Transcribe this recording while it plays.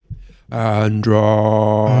Hello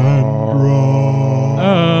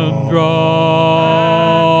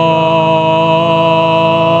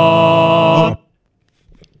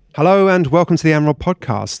and welcome to the Amrod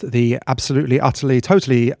Podcast, the absolutely, utterly,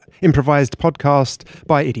 totally improvised podcast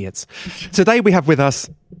by idiots. Today we have with us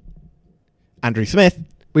Andrew Smith.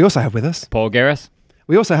 We also have with us Paul Gehres.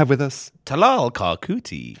 We also have with us Talal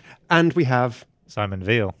Karkouti. And we have Simon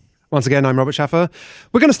Veal. Once again, I'm Robert Shaffer.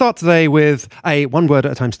 We're going to start today with a one word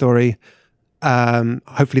at a time story.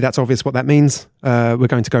 Hopefully that's obvious what that means. We're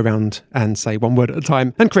going to go around and say one word at a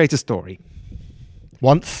time and create a story.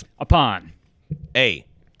 Once Upon. A.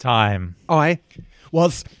 Time. I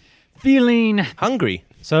was Feeling. Hungry.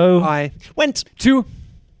 So I went To.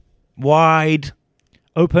 Wide.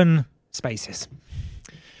 open. spaces.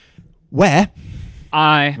 where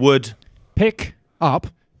I. Would. Pick. Up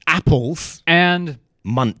apples And.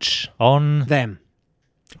 Munch. On. them.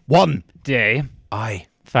 one Day. I.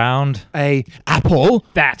 Found. A apple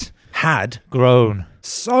That. Had. Grown.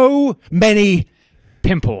 so many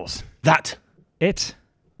Pimples. That. It.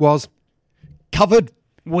 was covered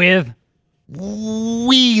With.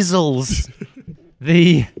 Weasels.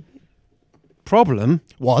 The. problem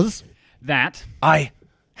was That. I.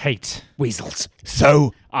 Hate. weasels.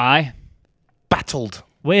 so I. Battled.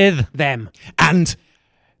 With. Them. and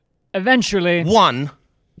Eventually. One.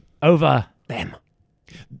 Over. Them.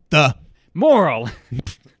 the Moral.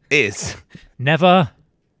 Is. Never.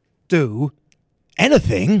 Do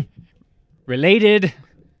anything Related.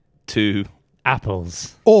 To.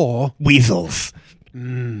 Apples. or weasels.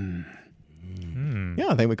 Yeah,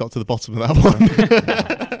 I think we got to the bottom of that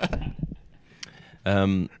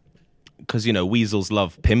one. Because, weasels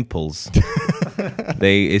love pimples.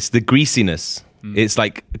 It's the greasiness. It's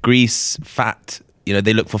like grease, fat.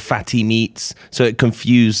 They look for fatty meats. So it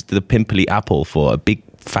confused the pimply apple for a big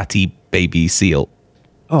fatty baby seal.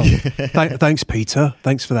 Oh, thanks, Peter.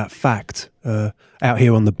 Thanks for that fact. Out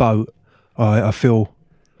here on the boat, I feel,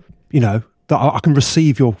 that I can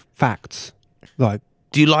receive your facts. Like,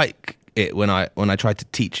 Do you like it when I try to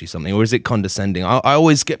teach you something, or is it condescending? I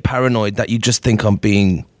always get paranoid that you just think I'm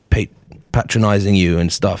being patronizing you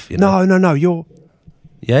and stuff. no, you're.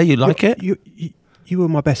 Yeah, you like it? You were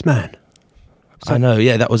my best man. I know.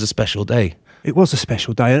 Yeah, that was a special day. It was a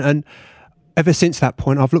special day, and ever since that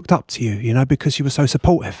point, I've looked up to you. Because you were so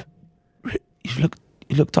supportive. You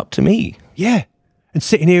looked up to me. Yeah, and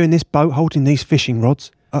sitting here in this boat holding these fishing rods,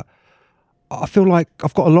 I feel like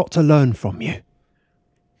I've got a lot to learn from you.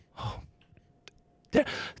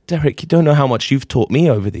 Derek, you don't know how much you've taught me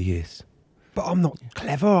over the years. But I'm not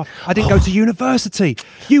clever. I didn't go to university.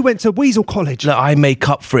 You went to Weasel College. Look, I make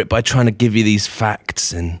up for it by trying to give you these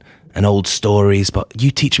facts and old stories, but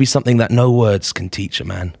you teach me something that no words can teach a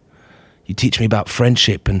man. You teach me about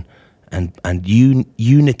friendship and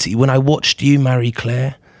unity. When I watched you marry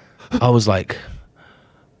Claire, I was like,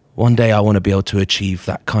 one day I want to be able to achieve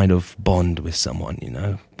that kind of bond with someone,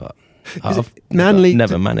 but I've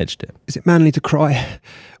never managed it. Is it manly to cry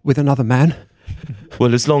with another man?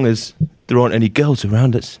 Well, as long as there aren't any girls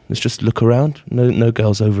around, let's just look around. No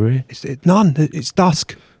girls over here. None. It's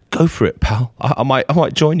dusk. Go for it, pal. I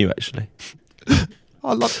might join you, actually.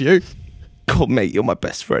 I love you. God, mate, you're my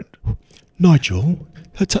best friend. Nigel,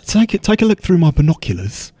 take a look through my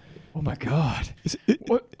binoculars. Oh my God.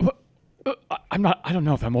 What? I don't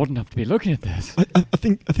know if I'm old enough to be looking at this. I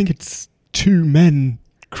think it's two men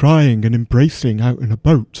crying and embracing out in a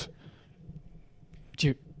boat.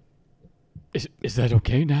 Is that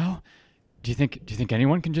okay now? Do you think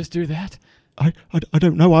anyone can just do that? I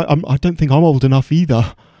don't know. I don't think I'm old enough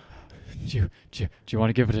either. Do you want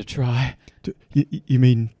to give it a try? You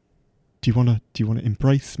mean? Do you want to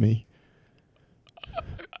embrace me?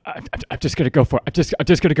 I'm just gonna go for it. I'm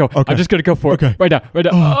just gonna go. Okay. I'm just gonna go for it. Okay. Right now.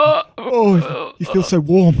 Oh, you feel so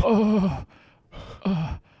warm.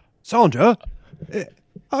 Sandra,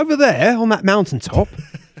 over there on that mountaintop,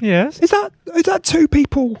 Yes. is that two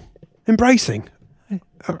people embracing?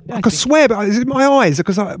 I can swear, but is it my eyes?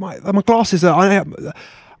 Because my glasses are.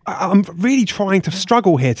 I'm really trying to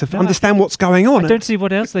struggle here to understand what's going on. I don't see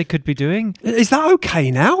what else they could be doing. Is that okay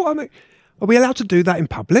now? I mean, are we allowed to do that in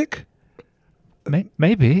public?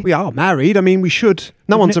 Maybe. We are married. I mean, we should.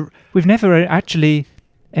 We've never actually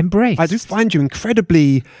embraced. I do find you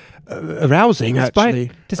incredibly arousing, actually.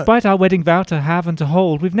 Despite our wedding vow to have and to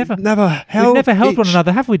hold, we've never held one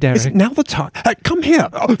another, have we, Derek? It's now the time. Come here.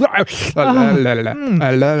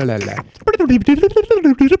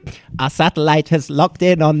 Our satellite has locked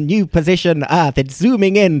in on new position Earth. It's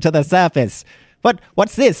zooming in to the surface.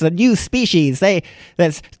 What's this? A new species?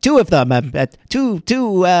 There's two of them. Two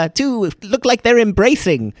look like they're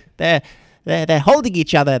embracing. They're holding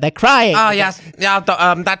each other. They're crying. Ah, yes. Yeah,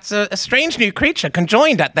 that's a strange new creature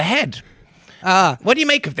conjoined at the head. What do you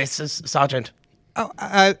make of this, Sergeant?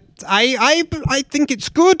 I think it's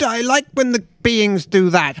good. I like when the beings do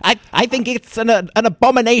that. I think it's an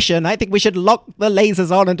abomination. I think we should lock the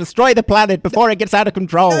lasers on and destroy the planet before it gets out of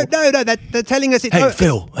control. No, they're telling us it's... Hey,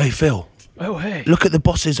 Phil. Oh, hey. Look at the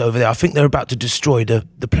bosses over there. I think they're about to destroy the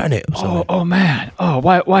planet or something. Oh, man. Oh,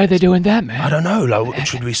 why are they doing that, man? I don't know. Like,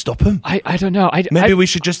 should we stop them? I don't know. Maybe we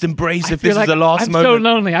should just embrace I if this feel is the last I'm moment. so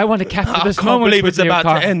lonely. I want to capture this I can't moment. believe with it's you, about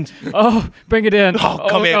Carl. to end. Oh, bring it in. Oh,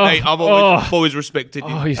 come here, mate. I've always respected you.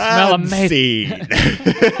 Oh, you smell amazing.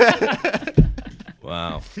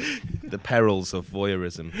 Wow. The perils of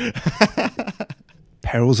voyeurism.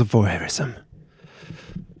 Perils of voyeurism.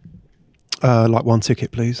 Like one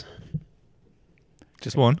ticket, please.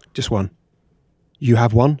 Just one. Just one. You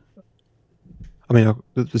have one? I mean,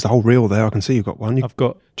 there's a whole reel there. I can see you've got one. I've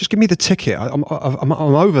got... Just give me the ticket. I'm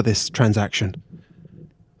over this transaction.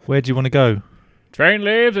 Where do you want to go? Train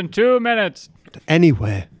leaves in 2 minutes.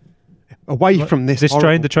 Anywhere. Away from this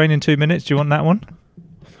The train in 2 minutes. Do you want that one?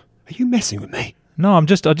 Are you messing with me? No,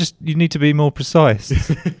 you need to be more precise.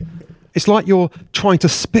 It's like you're trying to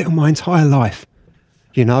spit on my entire life.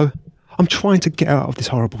 You know? I'm trying to get out of this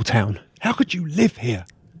horrible town. How could you live here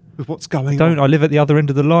with what's going on? I live at the other end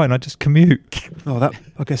of the line. I just commute. Oh,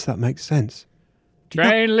 I guess that makes sense.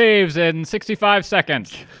 Train leaves in 65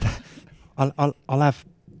 seconds. I'll have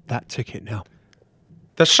that ticket now.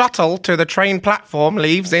 The shuttle to the train platform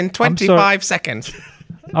leaves in 25 seconds.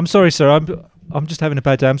 I'm sorry, sir. I'm just having a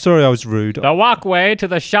bad day. I'm sorry I was rude. The walkway to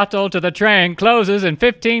the shuttle to the train closes in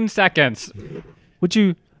 15 seconds. Would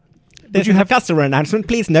you have a customer announcement?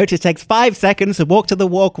 Please note it takes 5 seconds to walk to the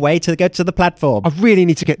walkway to get to the platform. I really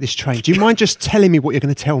need to get this train. Do you mind just telling me what you're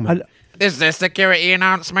going to tell me? This is a security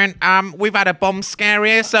announcement. We've had a bomb scare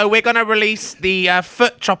here, so we're going to release the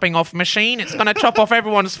foot chopping off machine. It's going to chop off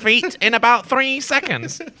everyone's feet in about 3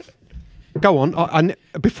 seconds. Go on.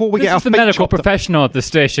 Before we This get our is the feet medical chopped up- professional at the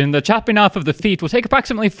station. The chopping off of the feet will take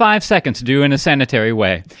approximately 5 seconds to do in a sanitary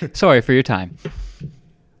way. Sorry for your time.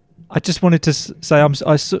 I just wanted to say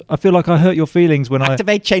I feel like I hurt your feelings when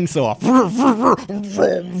Activate chainsaw.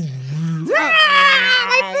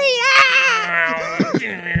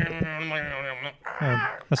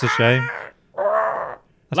 That's a shame. That's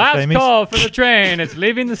a Last shame. call for the train. It's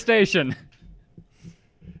leaving the station.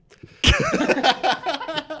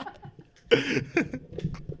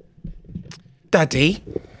 Daddy,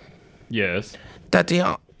 Yes. Daddy,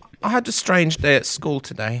 I had a strange day at school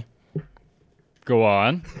today. Go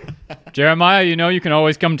on. Jeremiah, you know you can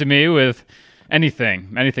always come to me with anything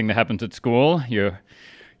that happens at school.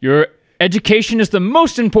 Your education is the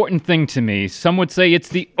most important thing to me. Some would say it's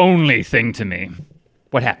the only thing to me.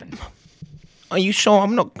 What happened? Are you sure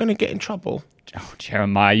I'm not going to get in trouble? Oh,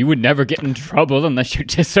 Jeremiah, you would never get in trouble unless you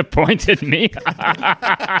disappointed me. But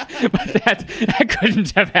that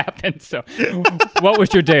couldn't have happened. So, what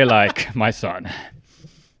was your day like, my son?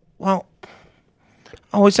 Well,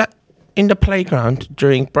 I was in the playground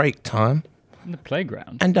during break time, In the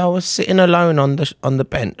playground. and I was sitting alone on the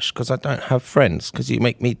bench because I don't have friends. Because you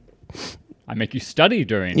make me I make you study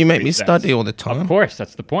during. me recess. study all the time. Of course,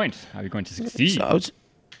 that's the point. How are you going to succeed? So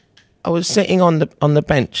I was sitting on the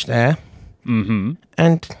bench there,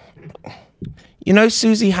 and you know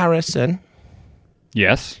Susie Harrison.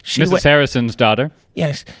 Yes, She Mrs. went- Harrison's daughter.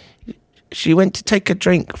 Yes, she went to take a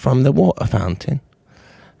drink from the water fountain,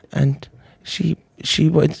 and she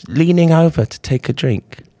was leaning over to take a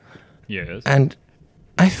drink, Yes. and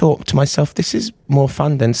I thought to myself, this is more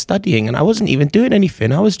fun than studying, and I wasn't even doing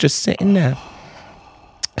anything. I was just sitting there.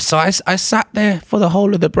 So I sat there for the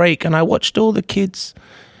whole of the break, and I watched all the kids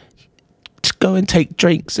to go and take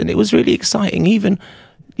drinks, and it was really exciting. Even,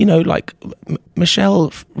 like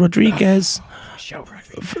Michelle Rodriguez,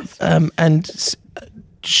 and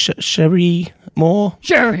Cherie Moore,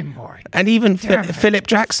 Jerry Moore. and even Philip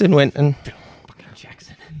Jackson went and.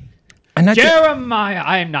 Jackson. And I Jeremiah,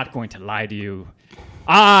 I am not going to lie to you.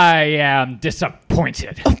 I am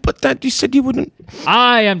disappointed. but Dad, you said you wouldn't.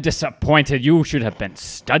 I am disappointed. You should have been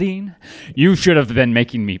studying. You should have been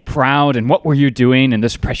making me proud. And what were you doing in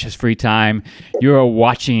this precious free time? You were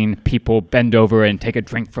watching people bend over and take a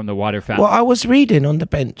drink from the water fountain. Well, I was reading on the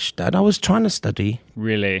bench, Dad. I was trying to study,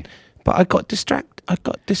 Really? but I got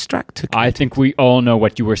distracted. I think we all know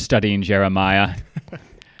what you were studying, Jeremiah.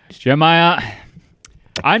 Jeremiah,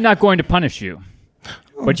 I'm not going to punish you.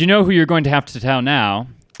 But you know who you're going to have to tell now?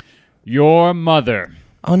 Your mother.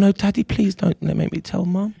 Oh no, Daddy! Please don't make me tell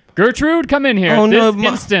Mum. Gertrude, come in here. Oh, no, this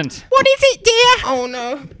instant. What is it, dear? Oh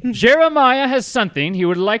no. Jeremiah has something he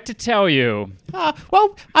would like to tell you.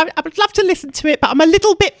 Well, I would love to listen to it, but I'm a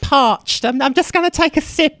little bit parched. I'm just going to take a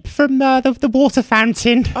sip from the water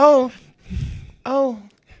fountain. Oh.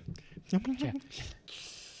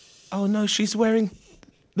 Oh no, she's wearing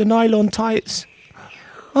the nylon tights.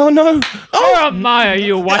 Oh no. Jeremiah,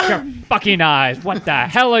 you watch your fucking eyes. What the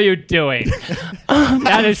hell are you doing?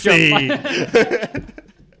 That is your...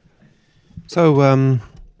 So,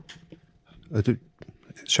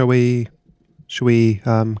 shall we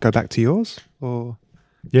go back to yours, or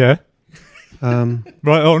Yeah. um,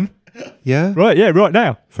 Right on. yeah? Right, yeah, right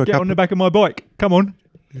now. For a Get on couple- the back of my bike. Come on.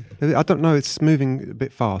 I don't know. It's moving a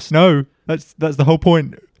bit fast. No, that's the whole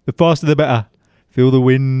point. The faster the better. Feel the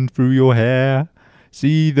wind through your hair.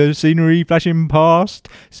 See the scenery flashing past.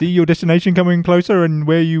 See your destination coming closer and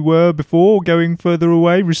where you were before going further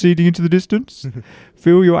away, receding into the distance.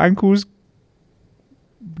 Feel your ankles.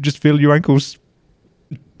 Just feel your ankles.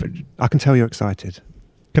 I can tell you're excited.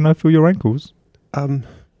 Can I feel your ankles? I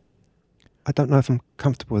don't know if I'm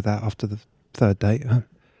comfortable with that after the third date.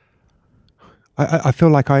 I feel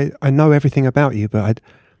like I know everything about you, but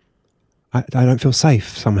I don't feel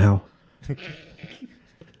safe somehow.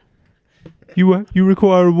 You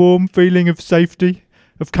require a warm feeling of safety,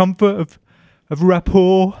 of comfort, of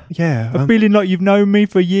rapport, Yeah. of feeling like you've known me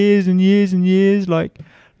for years and years and years, like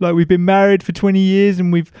we've been married for 20 years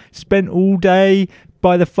and we've spent all day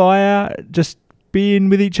by the fire just being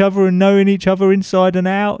with each other and knowing each other inside and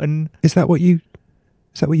out. And Is that what you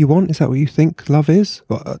want? Is that what you think love is?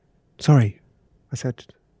 Well, sorry, I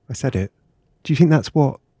said it. Do you think that's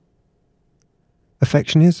what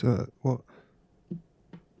affection is? What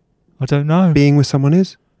I don't know. being with someone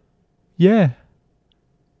is? Yeah.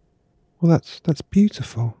 Well, that's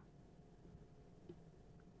beautiful.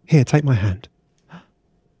 Here, take my hand.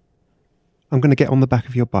 I'm going to get on the back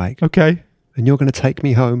of your bike, Okay. and you're going to take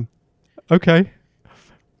me home. Okay.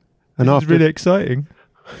 And This after is really exciting.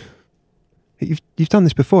 you've done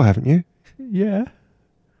this before, haven't you? Yeah.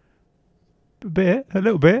 A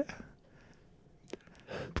little bit.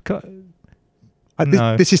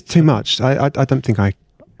 No. This is too much. I don't think I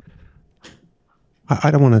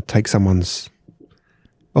don't want to take someone's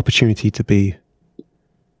opportunity to be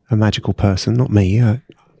a magical person. Not me.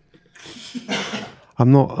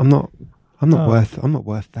 I'm not No.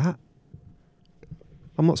 worth that.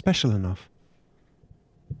 I'm not special enough.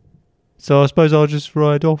 So I suppose I'll just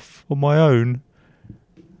ride off on my own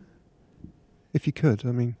If you could,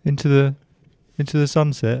 I mean, into the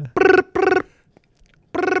sunset.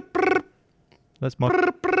 That's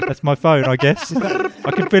my phone, I guess.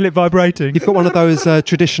 I can feel it vibrating. you've got one of those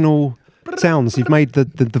traditional sounds. You've made the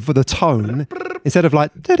tone instead of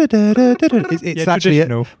like it's actually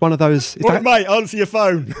traditional. one of those. It's like- mate, answer your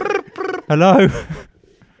phone. Hello.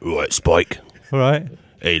 Right, Spike. All right.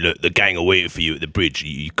 Hey, look, the gang are waiting for you at the bridge.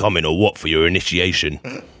 You coming or what for your initiation?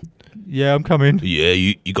 Yeah, I'm coming. Yeah,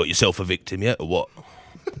 you got yourself a victim yet or what?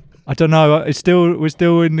 I don't know. We're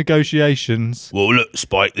still in negotiations. Well, look,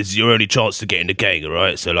 Spike, this is your only chance to get in the gang, all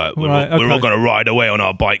right? So, like, we're Right, all okay. going to ride away on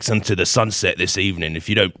our bikes into the sunset this evening. If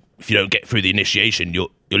you don't get through the initiation, you're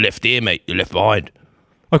left here, mate. You're left behind.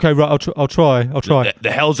 Okay, right. I'll try.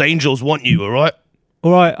 The Hell's Angels want you, all right?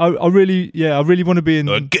 All right. I really want to be in.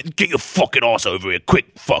 Get your fucking ass over here,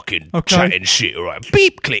 quick, fucking Okay. chatting shit, all right?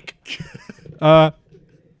 Beep, click.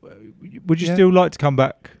 Would you Yeah. still like to come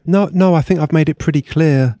back? No. I think I've made it pretty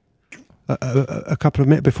clear a couple of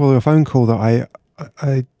minutes before the phone call that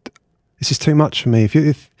I this is too much for me. If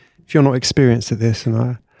you're not experienced at this,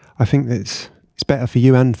 and I think that it's better for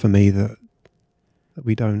you and for me that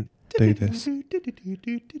we don't do this.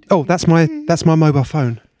 Oh, that's my mobile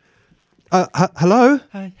phone. Hello?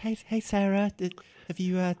 Hey, Sarah. Did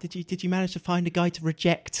you manage to find a guy to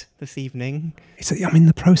reject this evening? I'm in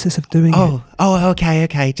the process of doing it.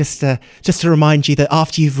 Okay. Just to remind you that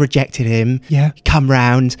after you've rejected him, Yeah. come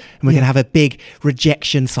round and we're Yeah. gonna have a big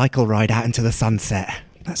rejection cycle ride out into the sunset.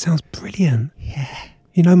 That sounds brilliant. Yeah.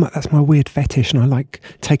 You know, that's my weird fetish, and I like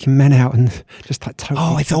taking men out and just like totally.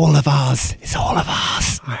 Oh, it's all of ours. It's all of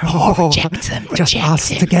ours. Oh, Reject them. just Reject us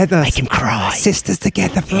him. together. Make him cry. Sisters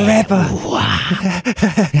together forever.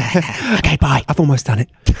 Okay, bye. I've almost done it.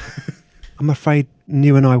 I'm afraid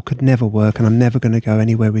you and I could never work, and I'm never going to go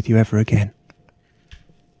anywhere with you ever again.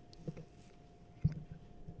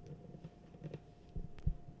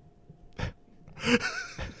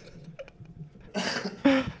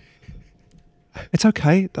 It's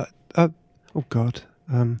okay. Oh God.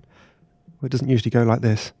 Well, it doesn't usually go like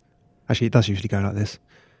this. Actually, it does usually go like this.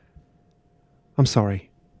 I'm sorry.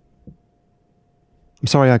 I'm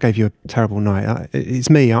sorry I gave you a terrible night. It's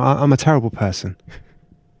me. I'm a terrible person.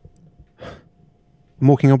 I'm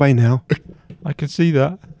walking away now. I can see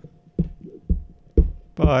that.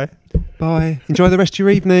 Bye. Bye. Enjoy the rest of your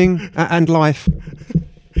evening and life.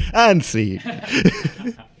 And see.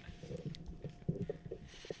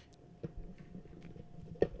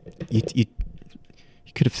 You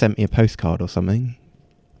could have sent me a postcard or something.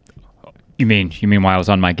 You mean while I was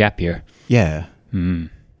on my gap year? Yeah. I I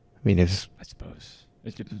mean, it was suppose.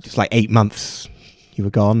 just like 8 months you were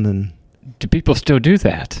gone, and Do people still do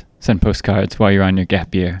that? Send postcards while you're on your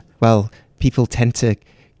gap year? well, people tend to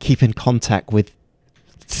keep in contact with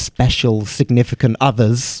special, significant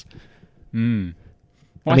others. Well,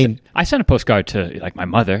 I mean- I sent a postcard to like my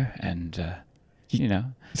mother, and you know.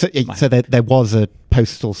 So there was a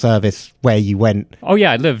postal service where you went. Oh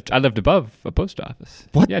yeah, I lived above a post office.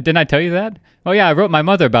 What? Yeah, didn't I tell you that? Oh yeah, I wrote my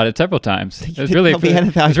mother about it several times. It was didn't really tell me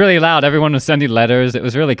anything. it was really loud. Everyone was sending letters. It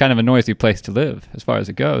was really kind of a noisy place to live as far as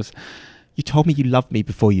it goes. You told me you loved me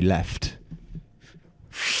before you left.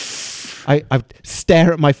 I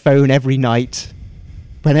stare at my phone every night.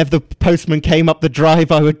 Whenever the postman came up the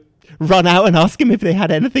drive, I would run out and ask him if they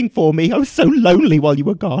had anything for me. I was so lonely while you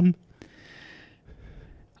were gone.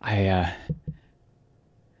 I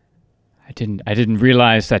didn't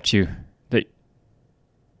realize that you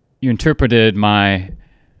interpreted my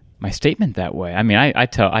statement that way. I mean, I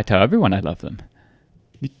tell everyone I love them.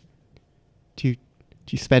 Do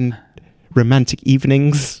you spend romantic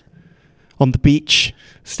evenings on the beach,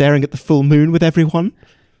 staring at the full moon with everyone?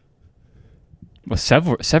 Well,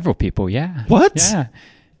 several people, yeah. What? Yeah.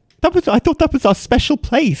 I thought that was our special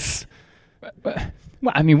place.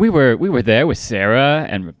 Well, I mean, we were there with Sarah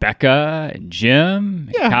and Rebecca and Jim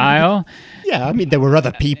and Yeah. Kyle. Yeah, I mean, there were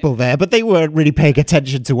other people there, but they weren't really paying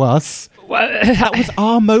attention to us. Well, That was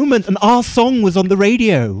our moment, and our song was on the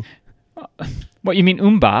radio. what you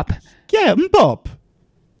mean, Bop? Yeah, Mbop.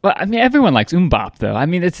 Well, I mean, everyone likes Bop, though. I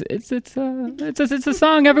mean, it's a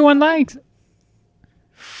song everyone likes.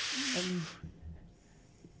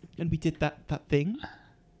 And we did that thing.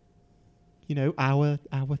 You know, our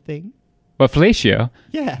thing. What, fellatio?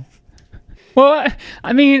 Yeah. Well,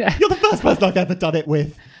 I mean, You're the first person I've ever done it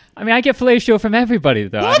with. I get fellatio from everybody,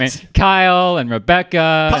 though. What? I mean, Kyle and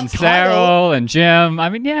Rebecca and Kyle? Sarah and Jim. I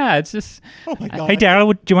mean, yeah, it's just. Oh my God. Hey,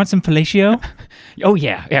 Daryl, do you want some fellatio? Oh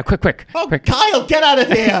yeah, quick. Oh, quick. Kyle, get out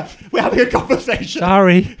of here. We're having a conversation.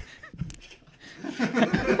 Sorry.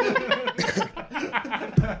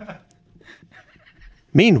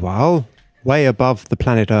 Meanwhile, way above the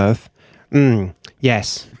planet Earth,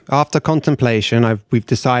 yes, after contemplation, we've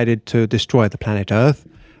decided to destroy the planet Earth.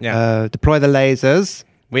 Yeah. Deploy the lasers.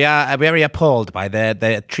 We are very appalled by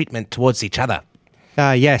their treatment towards each other.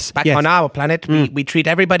 Yes. Back yes. on our planet, we treat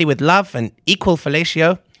everybody with love and equal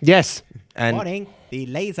fellatio. Yes. And Warning, the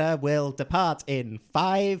laser will depart in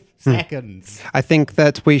 5 seconds. I think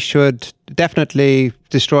that we should definitely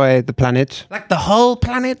destroy the planet. like the whole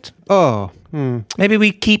planet, Oh, maybe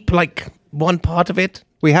we keep like one part of it.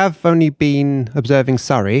 we have only been observing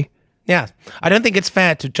Surrey. Yeah, I don't think it's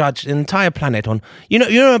fair to judge the entire planet on. You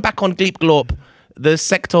know, back on Gleep Glorp, the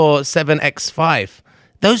Sector 7X5.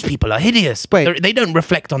 Those people are hideous. Wait. They don't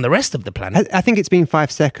reflect on the rest of the planet. I think it's been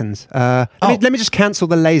 5 seconds. Let me just cancel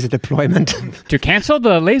the laser deployment. To cancel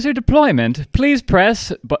the laser deployment, please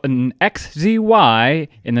press button XZY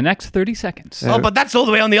in the next 30 seconds. Oh, but that's all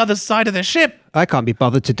the way on the other side of the ship. I can't be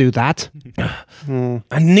bothered to do that. And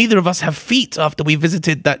neither of us have feet after we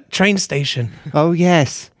visited that train station. Oh,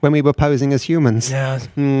 yes, when we were posing as humans. Yeah.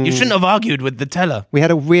 You shouldn't have argued with the teller. We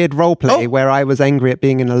had a weird role play Oh. where I was angry at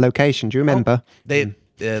being in a location. Do you remember? The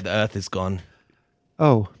Earth is gone.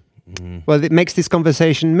 Oh. Well, it makes this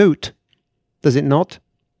conversation moot. Does it not?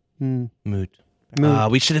 Moot.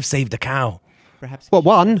 Moot. We should have saved the cow. Perhaps What,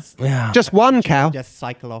 one? Yeah. Just one cow? just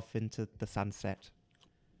cycle off into the sunset.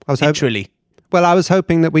 I was literally. Well, I was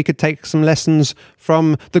hoping that we could take some lessons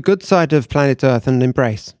from the good side of planet Earth and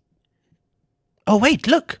embrace. Oh, wait,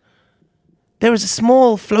 look. There is a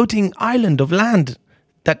small floating island of land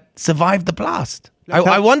that survived the blast.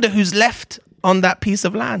 I wonder who's left on that piece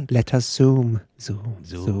of land. Let us zoom.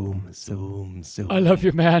 I love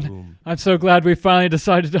you, man. I'm so glad we finally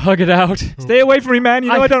decided to hug it out. Stay away from me, man. You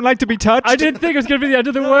know I don't like to be touched. I didn't think it was going to be the end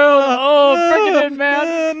of the world. Oh, bring it in,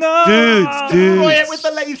 man. Destroy it with the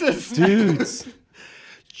lasers. Dudes.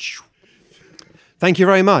 Thank you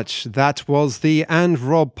very much. That was the And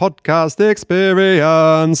Rob podcast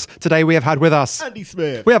experience. Today we have had with us. Andy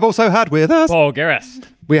Smith. We have also had with us. Oh, Gehres.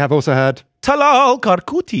 We have also had. Talal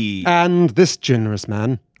Karkouti. And this generous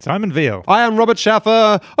man. Simon Veal. I am Robert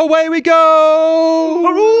Shaffer. Away we go!